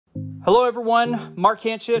Hello everyone, Mark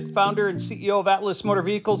Hanchett, founder and CEO of Atlis Motor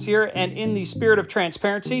Vehicles here, and in the spirit of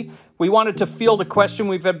transparency, we wanted to field a question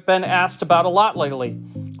we've been asked about a lot lately.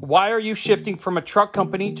 Why are you shifting from a truck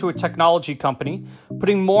company to a technology company,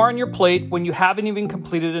 putting more on your plate when you haven't even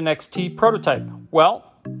completed an XT prototype?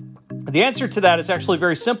 Well, the answer to that is actually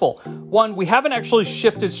very simple. One, we haven't actually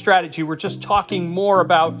shifted strategy. We're just talking more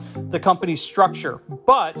about the company's structure.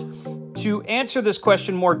 But to answer this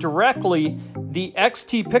question more directly, the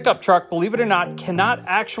XT pickup truck, believe it or not, cannot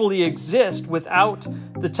actually exist without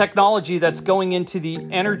the technology that's going into the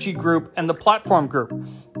energy group and the platform group.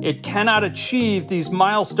 It cannot achieve these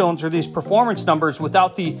milestones or these performance numbers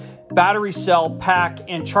without the battery cell pack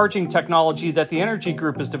and charging technology that the energy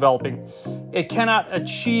group is developing. It cannot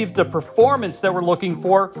achieve the performance that we're looking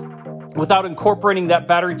for without incorporating that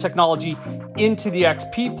battery technology into the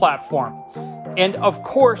XP platform. And of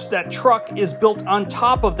course, that truck is built on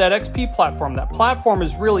top of that XP platform. That platform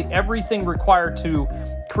is really everything required to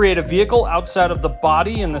create a vehicle outside of the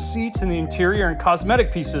body and the seats and the interior and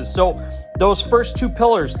cosmetic pieces. So those first two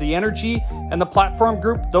pillars, the energy and the platform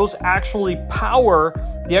group, those actually power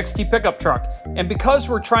the XT pickup truck. And because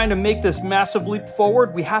we're trying to make this massive leap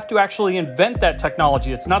forward, we have to actually invent that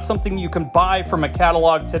technology. It's not something you can buy from a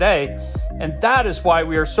catalog today. And that is why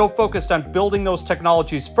we are so focused on building those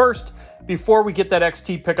technologies first before we get that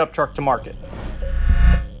XT pickup truck to market.